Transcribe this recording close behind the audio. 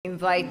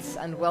invite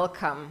and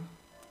welcome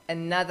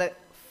another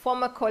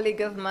former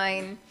colleague of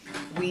mine.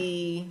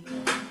 We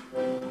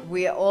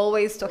are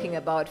always talking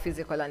about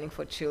physical learning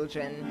for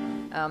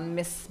children.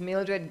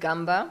 Ms.Mildred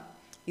Gamba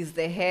is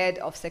the head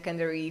of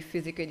secondary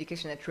physical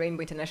education at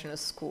Rainbow International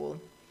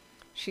School.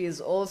 She is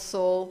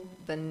also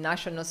the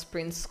national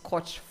sprints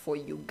coach for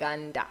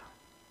Uganda.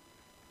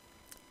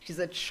 She's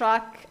a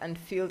track and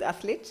field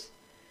athlete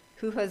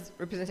who has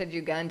represented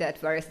Uganda at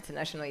various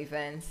international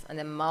events and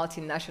a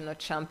multinational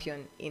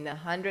champion in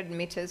 100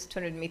 meters,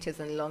 200 meters,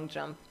 and long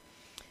jump.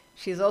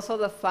 She's also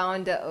the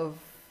founder of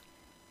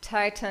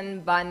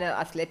Titan Banner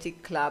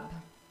Athletic Club,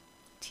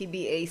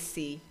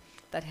 TBAC,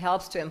 that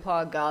helps to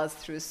empower girls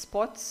through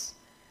sports,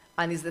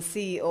 and is the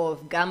CEO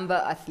of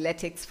Gamba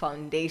Athletics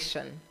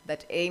Foundation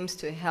that aims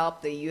to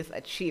help the youth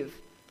achieve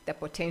their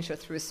potential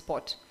through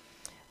sport.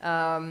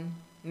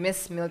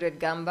 Ms. Mildred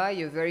Gamba,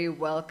 you're very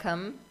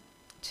welcome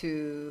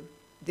to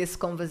this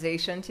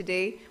conversation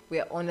today. We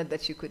are honored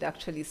that you could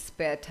actually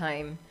spare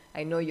time.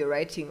 I know you're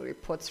writing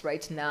reports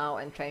right now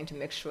and trying to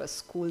make sure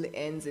school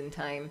ends in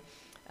time.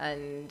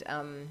 And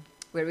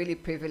we're really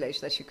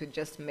privileged that you could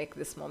just make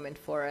this moment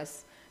for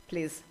us.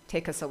 Please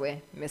take us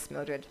away, Ms.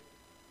 Mildred.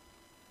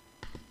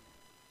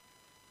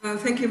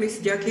 Thank you,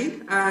 Ms.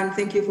 Jackie, and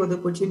thank you for the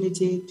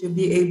opportunity to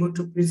be able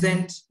to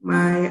present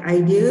my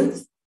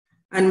ideas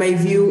and my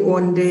view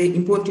on the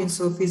importance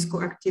of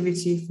physical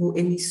activity for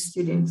any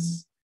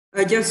students.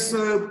 Just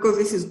because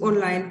this is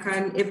online,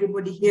 can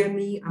everybody hear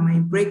me? Am I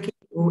breaking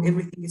or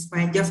everything is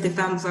fine? Just a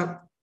thumbs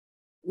up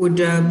would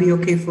be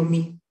okay for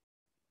me.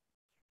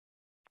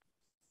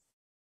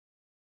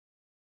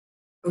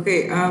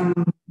 Okay, I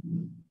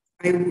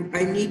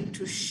need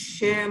to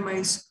share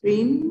my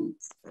screen.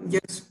 I'm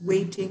just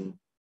waiting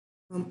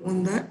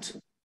on that.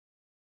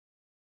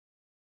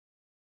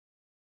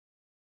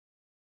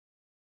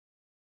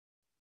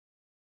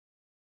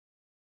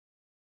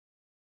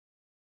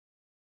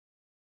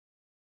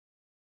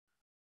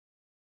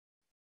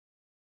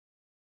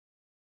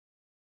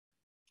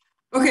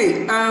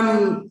 Okay,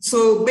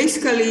 so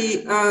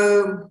basically,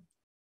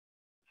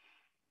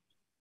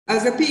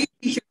 as a PE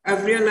teacher,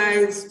 I've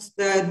realized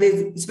that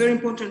it's very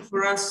important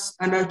for us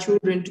and our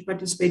children to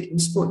participate in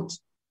sport.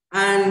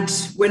 And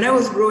when I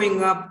was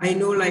growing up, I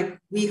know like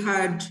we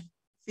had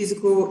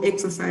physical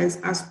exercise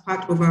as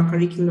part of our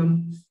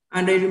curriculum.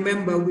 And I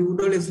remember we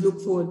would always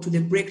look forward to the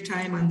break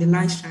time and the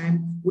lunch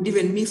time, would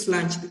even miss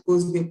lunch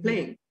because we were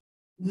playing.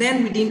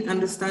 Then we didn't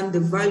understand the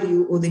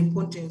value or the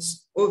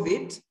importance of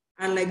it.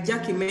 And like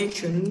Jackie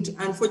mentioned,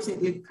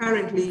 unfortunately,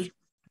 currently,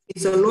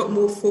 it's a lot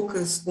more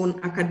focus on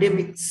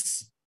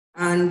academics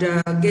and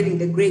getting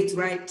the grades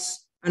right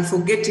and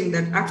forgetting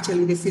that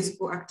actually the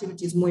physical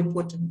activity is more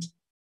important.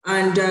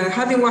 And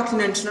having worked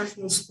in an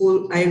international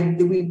school,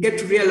 we get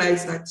to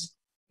realize that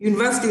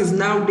universities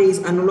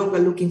nowadays are no longer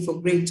looking for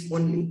grades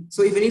only.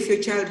 So even if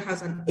your child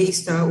has an A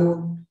star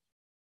or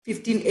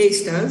 15 A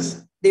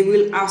stars, they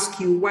will ask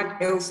you,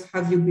 what else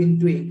have you been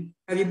doing?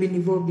 Have you been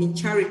involved in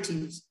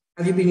charities?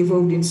 Have you been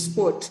involved in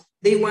sport?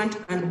 They want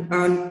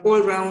an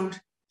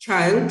all-round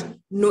child,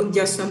 not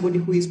just somebody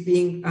who is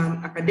being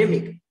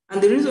academic.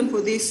 And the reason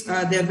for this,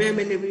 there are very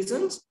many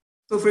reasons.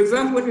 So for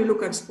example, when we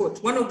look at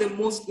sport, one of the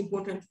most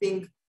important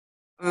things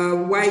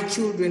why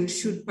children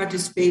should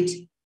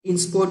participate in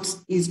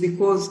sports is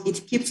because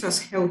it keeps us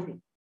healthy.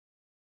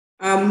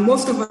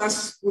 Most of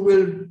us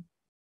will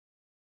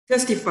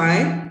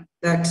testify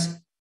that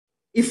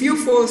if you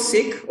fall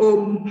sick,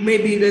 or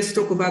maybe let's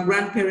talk of our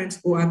grandparents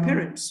or our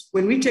parents,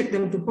 when we take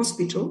them to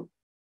hospital,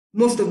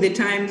 most of the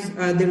times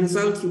the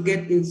result you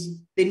get is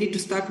they need to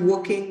start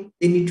walking,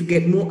 they need to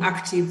get more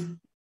active.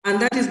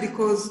 And that is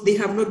because they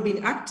have not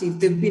been active.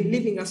 They've been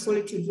living a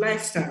solitude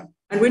lifestyle.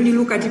 And when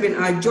you look at even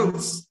our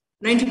jobs,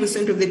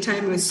 90% of the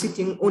time we're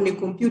sitting on a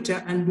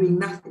computer and doing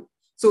nothing.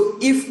 So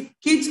if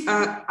kids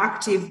are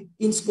active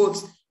in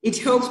sports, it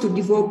helps to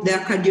develop their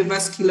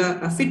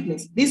cardiovascular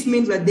fitness. This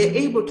means that they're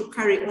able to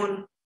carry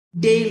on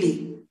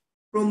daily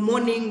from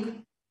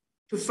morning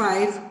to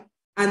 5,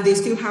 and they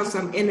still have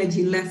some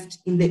energy left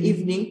in the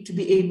evening to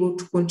be able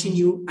to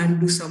continue and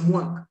do some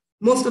work.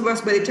 Most of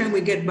us, by the time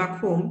we get back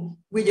home,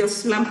 we're just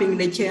slumping in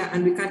the chair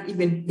and we can't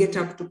even get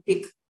up to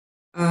pick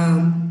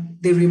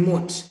the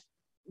remote,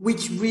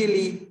 which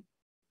really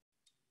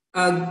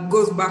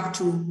goes back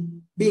to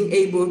being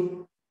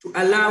able to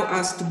allow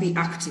us to be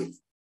active.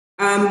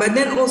 But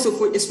then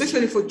also,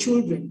 especially for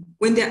children,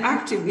 when they're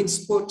active in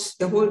sports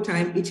the whole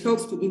time, it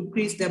helps to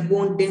increase their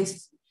bone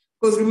density.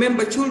 Because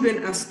remember,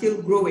 children are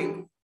still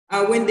growing.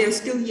 When they're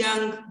still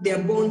young, their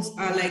bones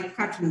are like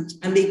cartilage,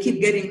 and they keep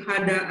getting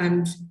harder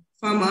and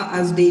firmer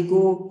as they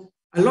go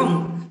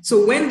along.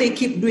 So when they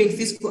keep doing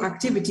physical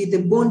activity,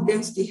 the bone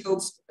density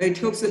helps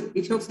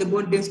the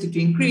bone density to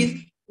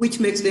increase, which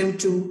makes them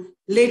to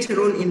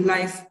later on in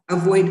life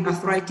avoid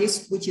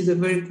arthritis, which is a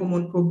very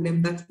common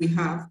problem that we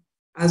have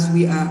as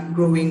we are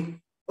growing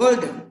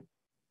older.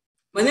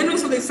 But then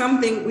also there's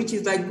something which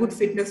is like good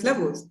fitness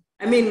levels.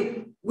 I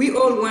mean, we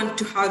all want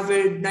to have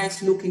very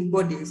nice looking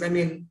bodies. I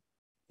mean,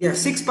 yeah,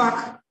 six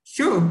pack,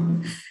 sure.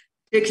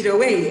 take it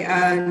away.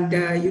 And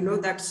you know,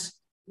 that's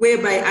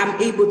whereby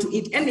I'm able to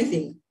eat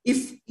anything.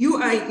 If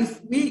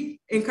we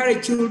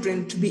encourage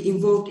children to be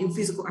involved in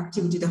physical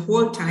activity the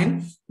whole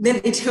time,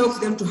 then it helps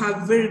them to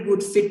have very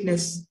good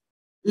fitness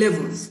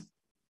levels.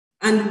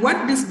 And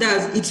what this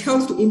does, it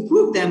helps to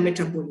improve their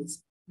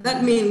metabolism.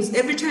 That means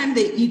every time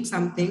they eat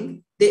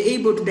something, they're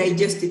able to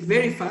digest it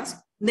very fast.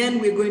 Then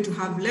we're going to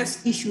have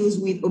less issues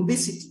with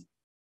obesity,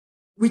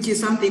 which is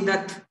something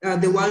that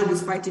the world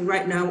is fighting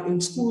right now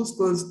in schools,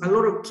 because a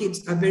lot of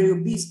kids are very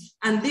obese.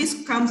 And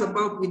this comes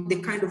about with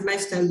the kind of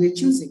lifestyle we're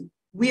choosing.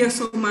 We are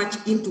so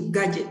much into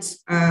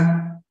gadgets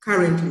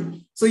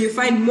currently. So you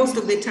find most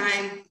of the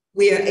time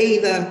we are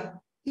either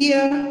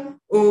here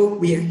or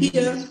we are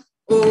here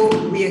or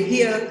we are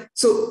here.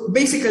 So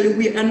basically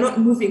we are not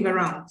moving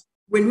around.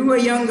 When we were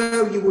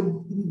younger,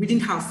 we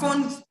didn't have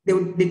phones, the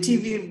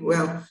TV,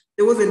 well,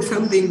 there wasn't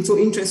something so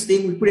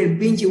interesting, we couldn't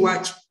binge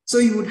watch. So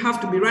you would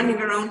have to be running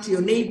around to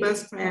your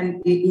neighbors, try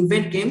and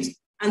invent games.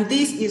 And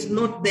this is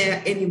not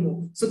there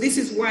anymore. So this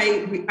is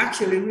why we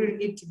actually really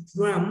need to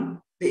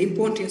drum the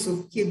importance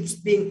of kids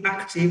being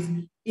active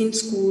in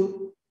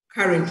school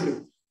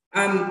currently.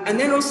 And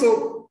then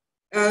also,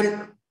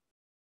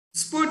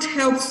 sport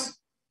helps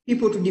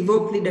people to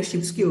develop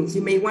leadership skills.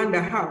 You may wonder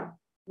how.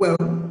 Well,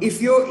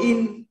 if you're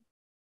in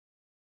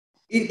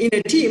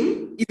a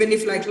team, even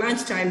if like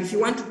lunchtime, if you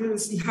want to really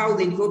see how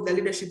they develop their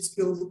leadership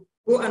skills,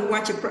 go and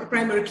watch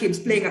primary kids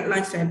playing at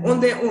lunchtime on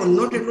their own,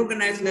 not an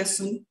organized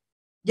lesson,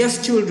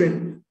 just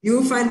children. You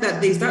will find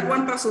that there's that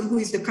one person who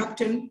is the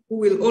captain, who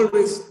will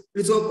always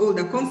resolve all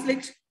the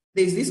conflict.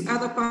 There's this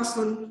other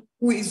person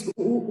who is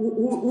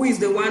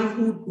the one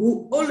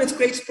who always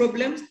creates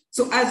problems.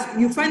 So as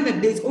you find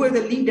that there's always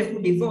a leader who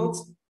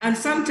develops, and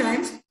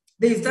sometimes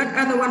there's that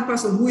other one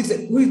person who is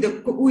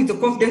the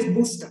confidence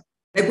booster.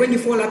 Like when you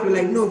fall up, you're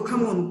like, no,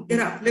 come on,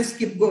 get up, let's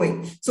keep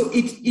going. So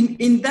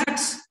in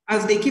that,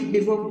 as they keep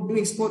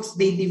doing sports,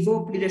 they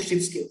develop leadership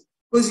skills.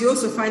 Because you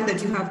also find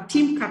that you have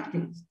team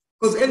captains.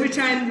 Because every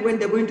time when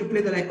they're going to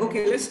play, they're like,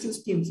 okay, let's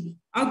choose teams.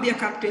 I'll be a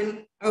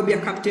captain, or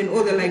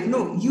they're like,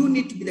 no, you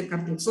need to be the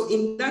captain. So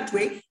in that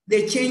way,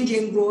 they're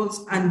changing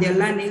roles and they're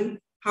learning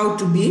how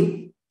to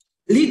be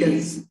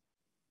leaders.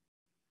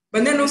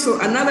 But then also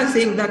another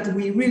thing that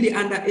we really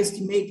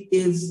underestimate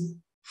is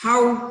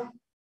how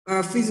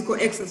physical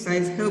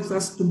exercise helps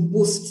us to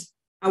boost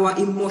our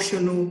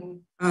emotional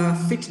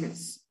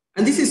fitness.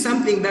 And this is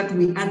something that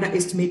we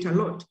underestimate a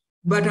lot.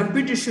 But I'm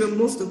pretty sure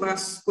most of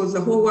us, because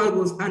the whole world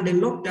was under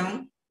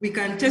lockdown, we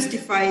can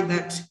testify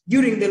that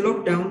during the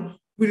lockdown,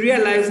 we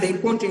realized the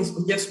importance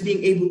of just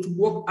being able to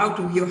walk out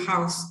of your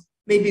house,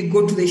 maybe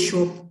go to the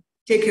shop,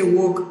 take a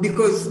walk,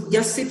 because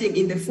just sitting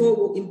in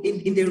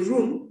the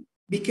room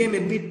became a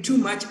bit too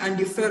much and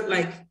you felt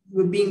like you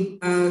were being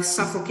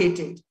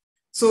suffocated.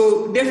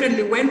 So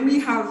definitely when we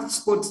have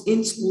sports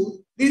in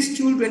school, these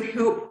children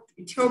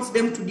it helps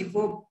them to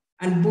develop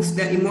and boost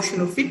their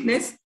emotional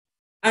fitness.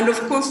 And of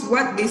course,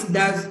 what this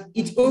does,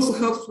 it also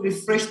helps to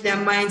refresh their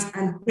minds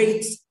and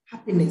creates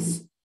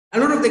happiness. A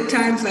lot of the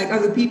times, like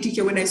as a PE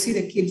teacher, when I see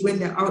the kids, when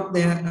they're out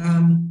there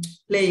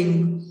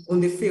playing on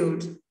the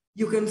field,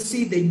 you can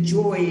see the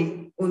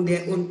joy on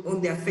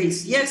their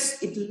face.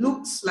 Yes, it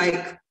looks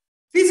like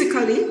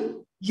physically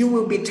you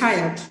will be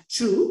tired,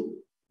 true,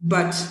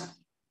 but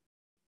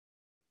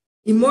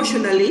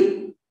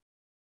emotionally,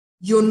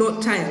 you're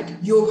not tired,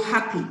 you're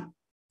happy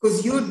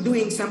because you're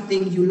doing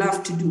something you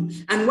love to do.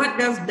 And what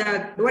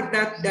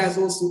that does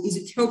also is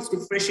it helps to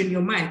freshen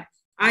your mind.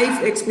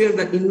 I've experienced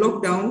that in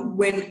lockdown,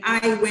 when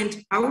I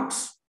went out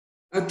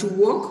to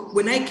walk,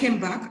 when I came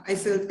back, I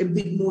felt a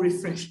bit more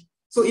refreshed.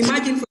 So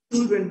imagine for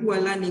children who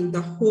are learning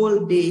the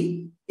whole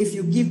day, if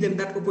you give them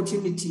that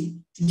opportunity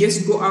to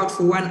just go out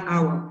for 1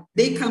 hour,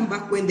 they come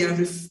back when they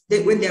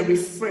are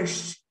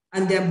refreshed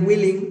and they're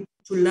willing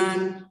to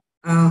learn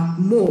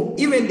more.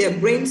 Even their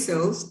brain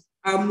cells,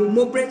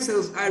 more brain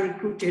cells are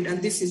recruited,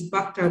 and this is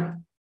backed up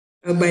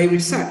by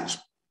research.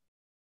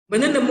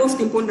 But then the most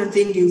important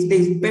thing is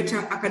there's better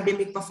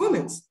academic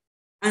performance.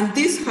 And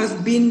this has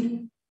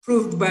been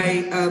proved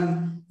by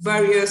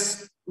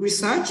various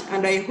research,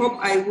 and I hope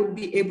I would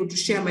be able to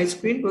share my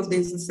screen because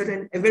there's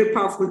a very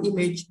powerful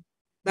image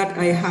that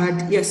I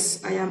had.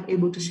 Yes, I am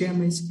able to share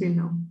my screen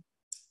now.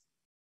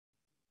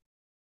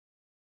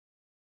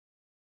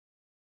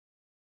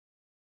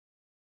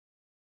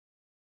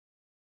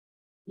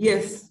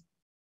 Yes.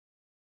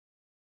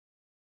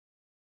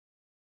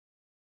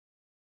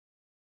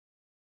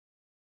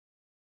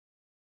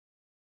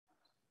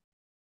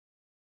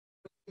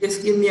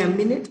 Just give me a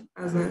minute.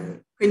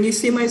 Can you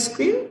see my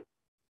screen?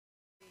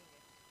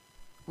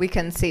 We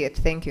can see it.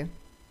 Thank you.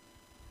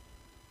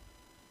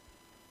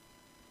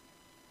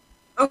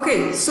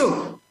 Okay,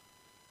 so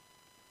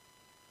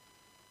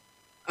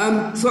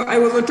I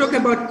was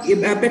talking about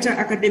better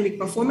academic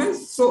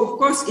performance. So of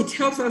course, it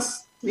helps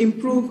us to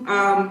improve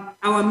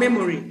our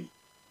memory.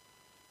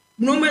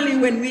 Normally,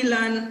 when we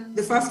learn,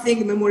 the first thing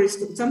in memory is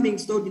something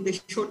stored in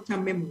the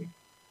short-term memory.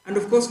 And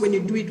of course, when you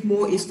do it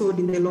more, it's stored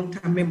in the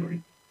long-term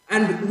memory.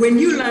 And when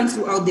you learn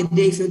throughout the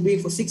day, if you're doing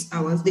for 6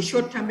 hours, the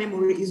short-term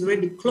memory is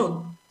already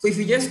clogged. So if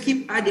you just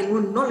keep adding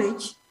on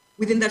knowledge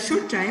within that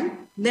short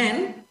time,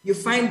 then you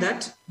find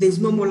that there's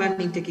no more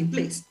learning taking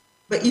place.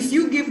 But if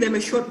you give them a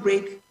short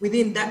break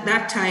within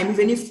that time,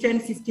 even if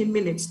 10, 15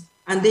 minutes,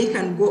 and they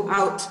can go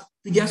out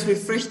to just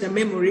refresh their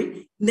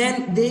memory,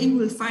 then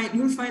you'll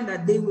find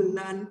that they will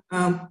learn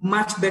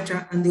much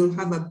better, and they'll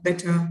have a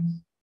better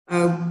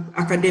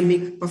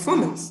academic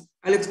performance.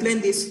 I'll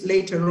explain this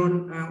later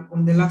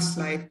on the last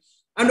slide.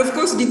 And of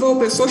course,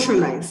 develop a social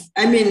life.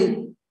 I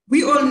mean,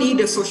 we all need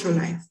a social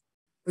life,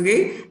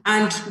 okay?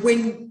 And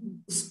when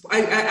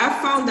I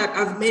found that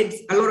I've made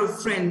a lot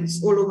of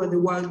friends all over the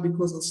world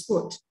because of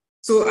sport.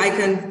 So I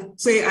can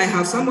say I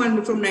have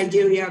someone from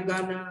Nigeria,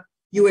 Ghana,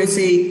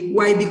 USA.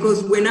 Why?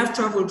 Because when I've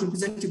traveled to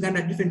present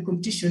Uganda at different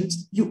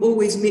competitions, you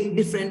always meet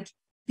different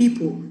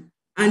people.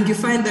 And you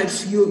find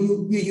that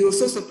you're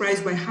so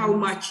surprised by how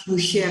much you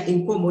share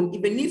in common,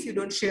 even if you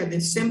don't share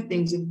the same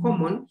things in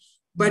common,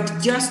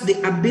 but just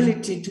the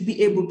ability to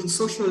be able to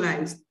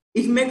socialize.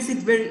 It makes it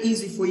very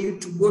easy for you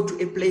to go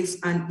to a place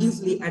and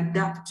easily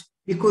adapt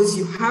because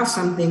you have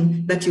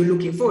something that you're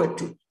looking forward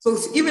to. So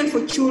even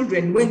for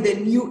children, when they're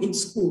new in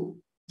school,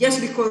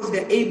 just because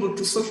they're able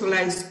to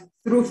socialize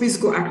through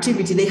physical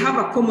activity, they have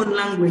a common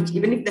language,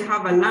 even if they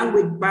have a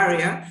language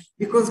barrier,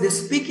 because they're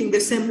speaking the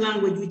same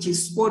language, which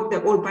is sport,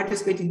 they're all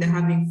participating, they're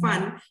having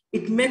fun,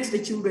 it makes the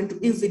children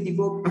to easily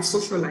develop a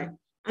social life.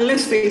 And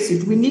let's face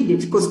it, we need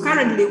it, because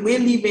currently we're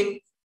living,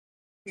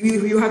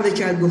 you have the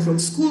child go from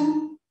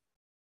school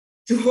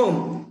to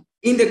home,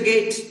 in the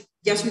gate,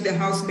 just with the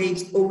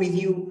housemates or with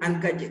you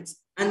and gadgets.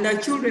 And our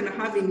children are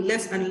having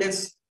less and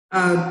less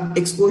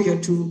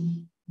exposure to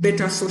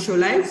better social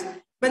lives.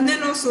 But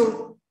then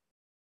also,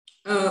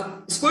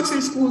 sports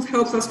in schools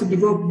helps us to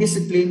develop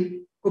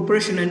discipline,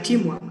 cooperation, and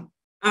teamwork.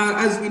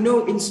 As we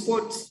know in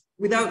sports,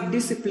 without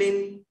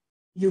discipline,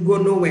 you go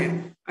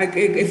nowhere. A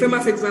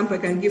famous example I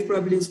can give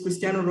probably is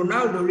Cristiano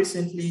Ronaldo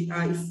recently,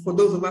 for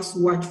those of us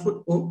who watch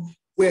football,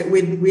 where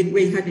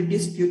he had a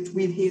dispute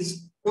with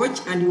his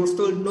coach and he was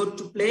told not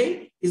to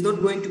play. He's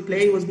not going to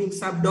play. He was being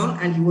subbed on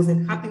and he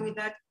wasn't happy with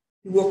that.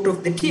 He walked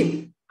off the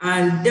team.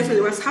 And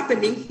definitely what's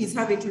happening, he's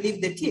having to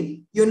leave the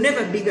team. You're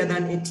never bigger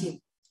than a team.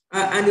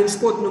 And in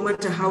sport, no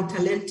matter how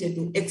talented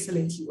or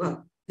excellent you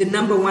are, the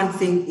number one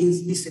thing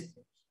is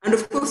discipline. And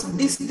of course,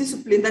 this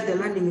discipline that they're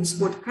learning in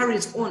sport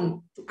carries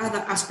on to other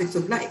aspects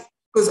of life.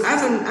 Because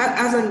as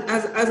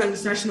an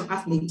international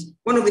athlete,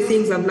 one of the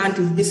things I've learned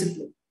is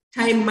discipline,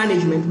 time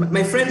management.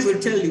 My friends will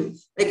tell you,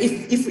 like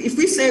if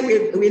we say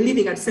we're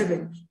leaving at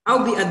 7,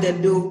 I'll be at the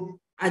door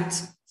at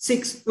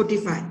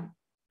 6:45.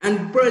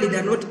 And probably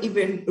they're not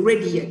even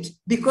ready yet.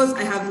 Because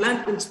I have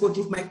learned in sport,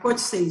 if my coach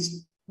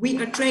says, we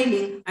are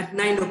training at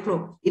 9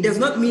 o'clock. It does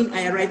not mean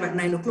I arrive at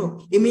 9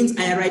 o'clock. It means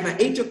I arrive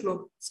at 8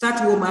 o'clock,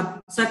 start warm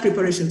up, start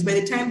preparations. By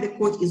the time the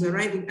coach is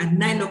arriving at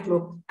 9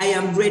 o'clock, I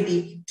am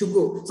ready to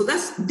go. So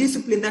that's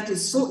discipline that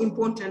is so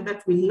important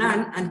that we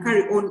learn and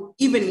carry on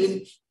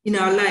even in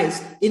our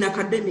lives, in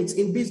academics,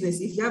 in business.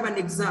 If you have an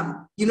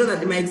exam, you know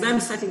that my exam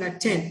is starting at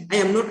 10. I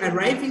am not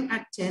arriving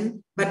at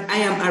 10, but I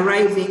am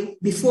arriving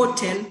before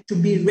 10 to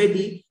be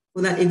ready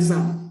for that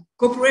exam.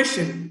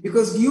 Cooperation,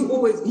 because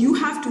you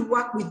have to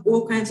work with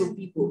all kinds of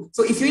people.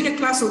 So if you're in a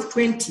class of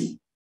 20,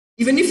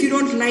 even if you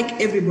don't like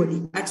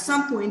everybody, at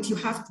some point you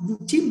have to do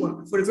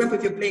teamwork. For example,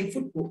 if you're playing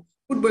football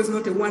is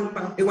not a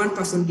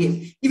one-person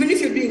game. Even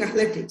if you're doing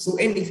athletics or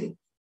anything,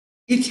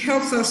 it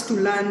helps us to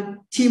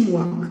learn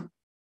teamwork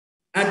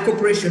and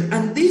cooperation.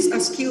 And these are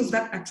skills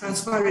that are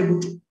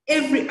transferable to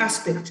every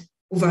aspect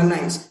of our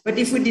lives. But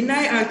if we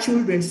deny our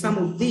children some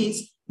of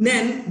these,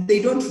 then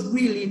they don't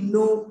really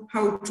know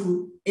how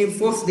to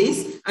enforce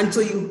this. And so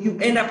you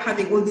end up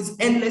having all these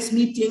endless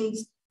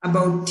meetings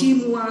about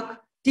teamwork,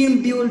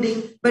 team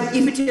building. But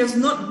if it has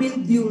not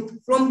been built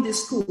from the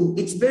school,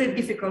 it's very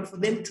difficult for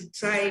them to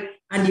try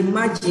and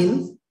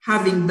imagine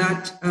having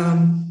that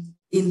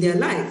in their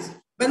lives.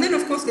 But then,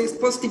 of course, there's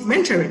positive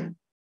mentoring.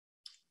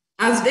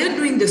 As they're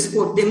doing the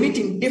sport, they're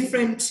meeting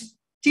different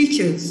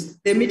teachers,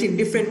 they're meeting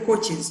different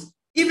coaches.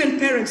 Even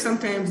parents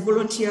sometimes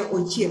volunteer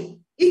or cheer.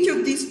 Each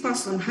of these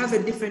persons has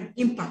a different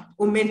impact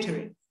or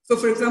mentoring. So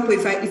for example,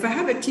 if I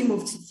have a team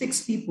of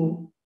 6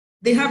 people,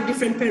 they have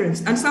different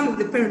parents. And some of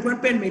the parents,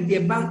 one parent might be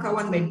a banker,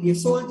 one might be a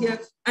soldier.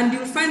 And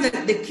you'll find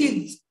that the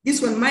kids,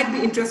 this one might be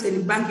interested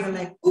in banking. You're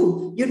like,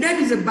 oh, your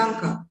dad is a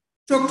banker.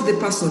 Talk to the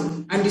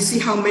person and you see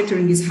how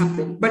mentoring is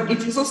happening. But it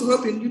is also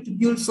helping you to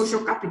build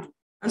social capital.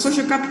 And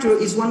social capital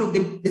is one of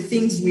the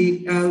things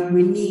we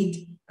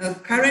need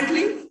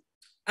currently.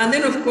 And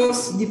then, of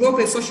course, develop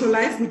a social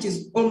life, which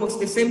is almost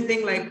the same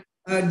thing like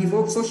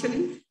develop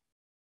socially.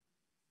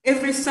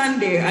 Every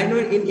Sunday, I know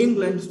in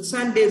England,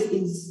 Sundays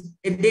is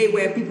a day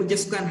where people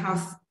just go and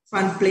have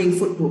fun playing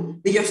football.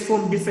 They just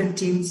form different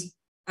teams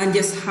and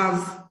just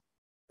have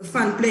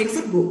fun playing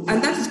football.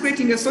 And that is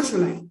creating a social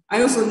life.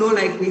 I also know,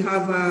 like, we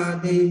have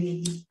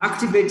the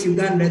Activate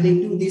Uganda. They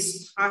do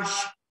this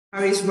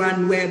Harris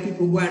run where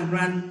people go and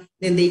run,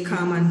 then they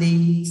come and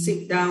they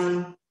sit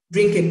down,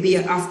 drink a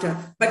beer after.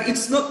 But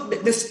it's not,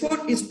 the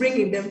sport is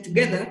bringing them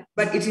together,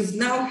 but it is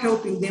now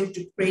helping them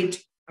to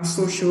create a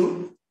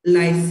social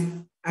life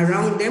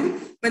around them.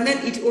 But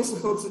then it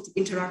also helps you to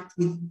interact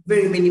with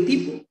very many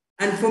people.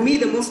 And for me,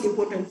 the most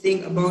important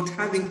thing about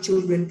having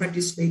children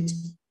participate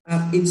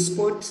in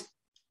sport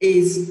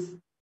is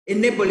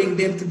enabling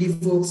them to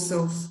develop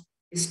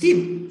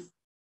self-esteem.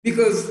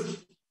 Because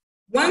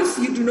once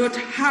you do not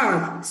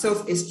have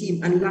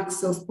self-esteem and lack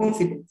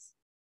self-confidence,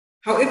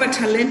 however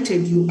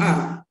talented you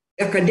are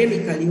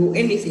academically or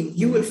anything,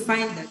 you will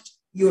find that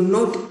you're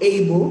not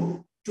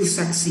able to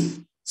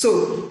succeed.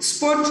 So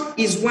sport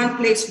is one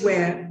place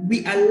where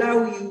we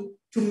allow you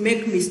to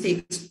make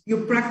mistakes.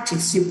 You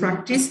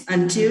practice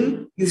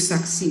until you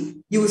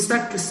succeed. You will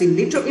start to see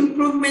little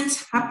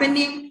improvements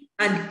happening,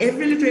 and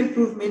every little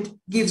improvement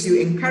gives you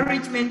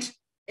encouragement.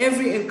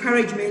 Every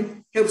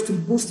encouragement helps to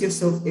boost your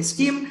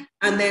self-esteem,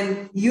 and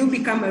then you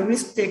become a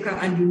risk taker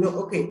and you know,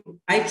 okay,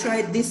 I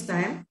tried this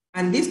time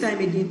and this time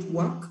it didn't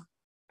work,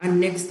 and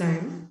next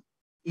time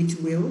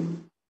it will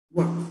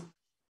work.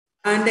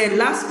 And then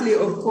lastly,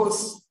 of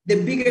course,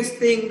 the biggest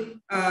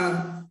thing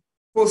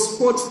for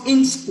sports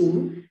in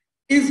school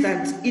is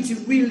that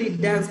it really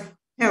does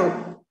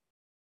help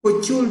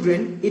for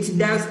children. It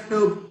does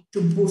help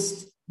to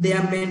boost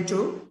their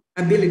mental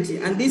ability.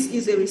 And this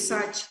is a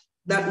research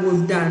that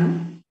was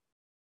done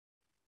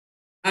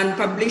and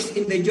published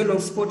in the Journal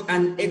of Sport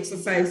and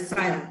Exercise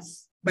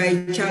Science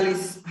by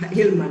Charles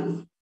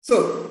Hillman.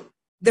 So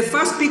the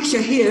first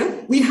picture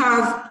here, we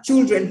have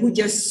children who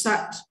just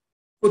sat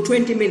for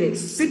 20 minutes,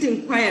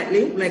 sitting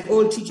quietly, like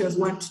all teachers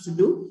want to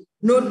do,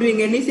 not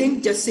doing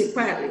anything, just sit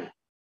quietly.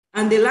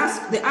 And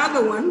the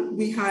other one,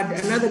 we had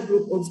another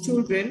group of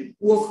children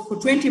walk for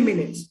 20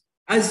 minutes.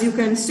 As you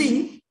can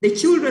see, the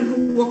children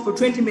who walk for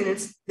 20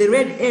 minutes, the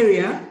red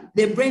area,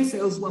 their brain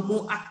cells were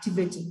more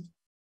activated,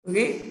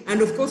 okay?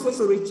 And of course,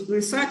 also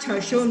research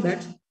has shown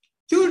that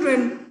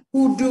children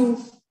who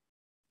do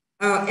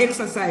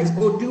exercise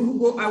or who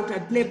go out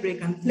at play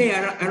break and play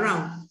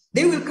around,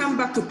 they will come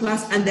back to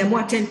class and they're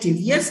more attentive.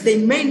 Yes,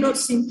 they may not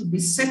seem to be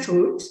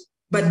settled,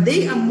 but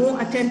they are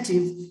more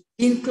attentive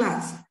in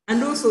class.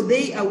 And also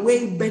they are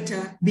way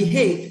better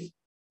behaved.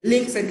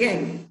 Links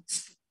again,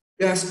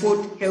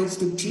 sport helps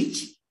to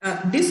teach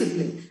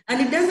discipline.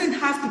 And it doesn't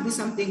have to be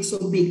something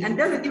so big, and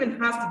doesn't even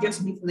have to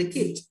just be for the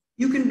kids.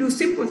 You can do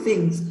simple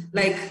things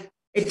like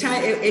a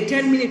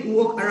 10-minute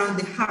walk around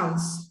the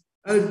house,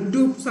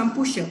 do some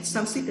push-ups,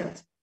 some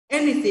sit-ups,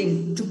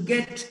 anything to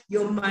get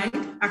your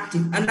mind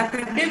active. And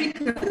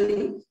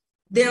academically,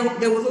 there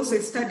was also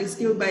a study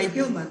still by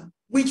Hillman,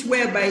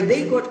 whereby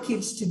they got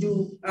kids to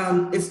do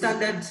a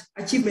standard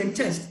achievement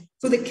test.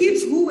 So the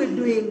kids who were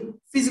doing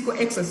physical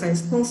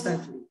exercise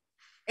constantly,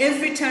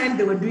 every time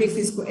they were doing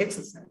physical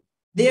exercise,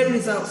 their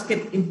results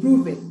kept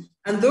improving.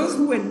 And those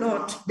who were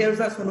not, their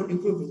results were not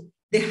improving.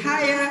 The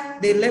higher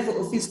the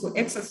level of physical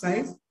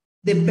exercise,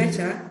 the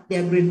better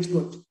their grades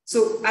got.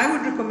 So I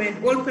would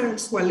recommend all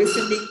parents who are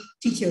listening,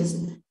 teachers,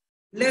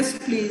 let's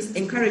please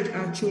encourage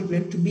our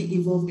children to be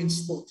involved in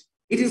sport.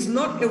 It is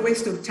not a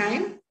waste of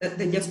time that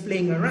they're just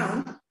playing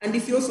around. And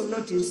if you also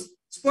notice,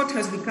 sport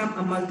has become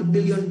a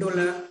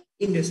multi-billion-dollar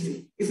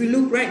industry. If you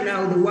look right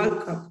now, the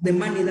World Cup, the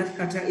money that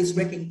Qatar is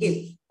raking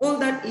in, all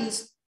that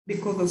is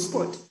because of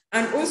sport.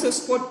 And also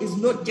sport is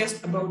not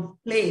just about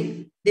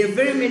playing. There are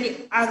very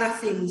many other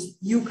things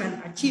you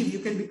can achieve. You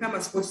can become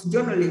a sports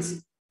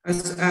journalist, a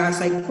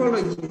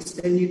psychologist,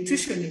 a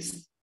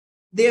nutritionist.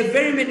 There are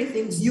very many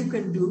things you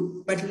can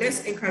do, but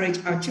let's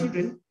encourage our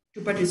children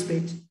to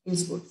participate in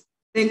sports.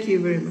 Thank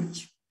you very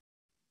much.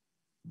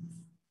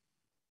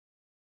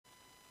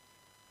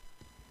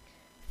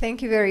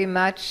 Thank you very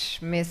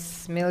much,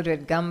 Ms.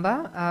 Mildred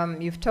Gamba.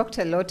 You've talked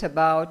a lot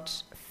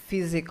about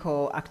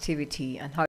physical activity and how